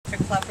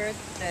covered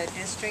the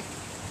district.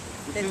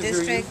 The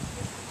district.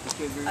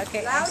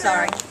 Okay, I'm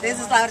sorry. This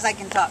is as loud as I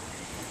can talk.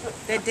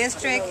 The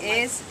district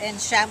is in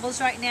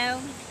shambles right now,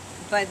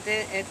 but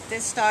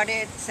this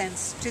started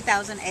since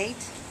 2008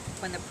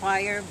 when the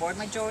prior board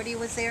majority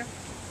was there.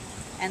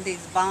 And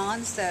these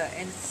bonds,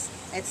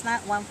 it's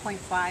not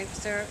 1.5,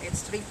 sir.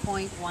 It's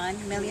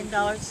 $3.1 million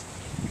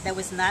that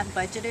was not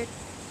budgeted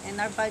in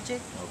our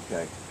budget.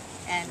 Okay.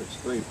 And it's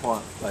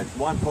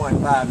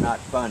 1.5 not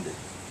funded.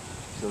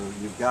 So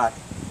you've got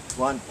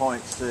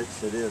 1.6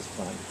 that is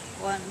funded.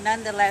 Well,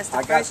 nonetheless, the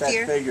I first got that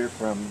year figure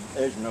from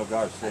Ismael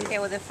Garcia. Okay,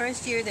 well, the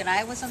first year that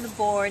I was on the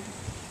board,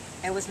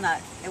 it was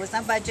not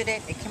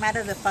budgeted. It came out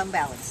of the fund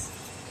balance.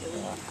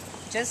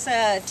 Just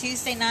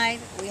Tuesday night,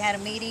 we had a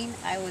meeting.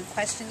 I would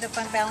question the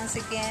fund balance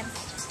again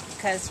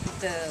because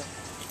the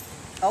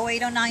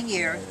 08-09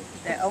 year,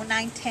 the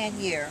 09-10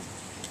 year,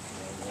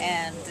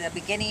 and the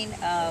beginning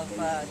of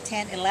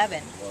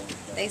 10-11,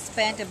 they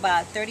spent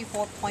about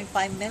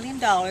 $34.5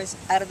 million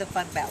out of the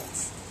fund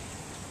balance.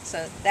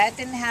 So that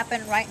didn't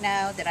happen right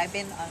now that I've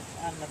been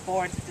on the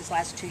board this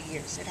last 2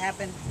 years. It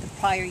happened the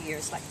prior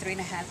years, like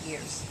 3.5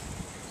 years.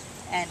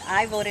 And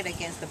I voted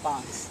against the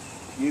bonds.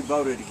 You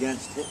voted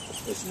against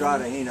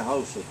Estrada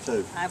Hinojosa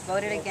too. I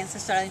voted against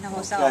Estrada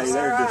Hinojosa. Okay,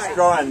 they're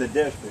destroying the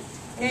district.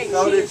 Hey,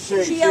 so did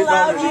she. She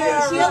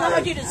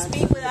allowed you to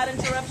speak without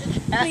interruption.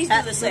 Please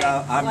do the same.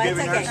 I'm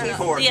giving her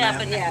support. Yeah,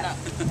 man.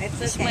 but no.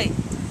 It's okay.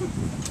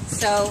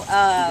 So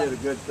you did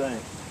a good thing.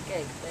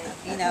 Okay.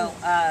 You know,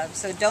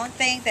 so don't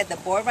think that the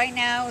board right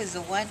now is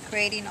the one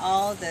creating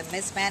all the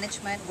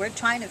mismanagement. We're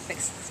trying to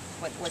fix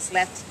what's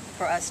left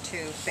for us to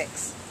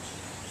fix.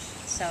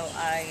 So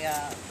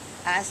I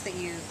ask that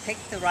you pick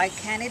the right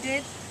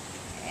candidate,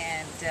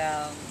 and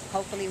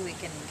hopefully we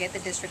can get the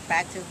district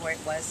back to where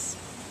it was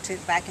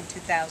back in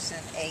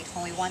 2008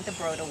 when we won the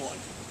Broad Award.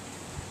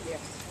 Yes.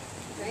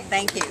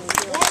 Thank you.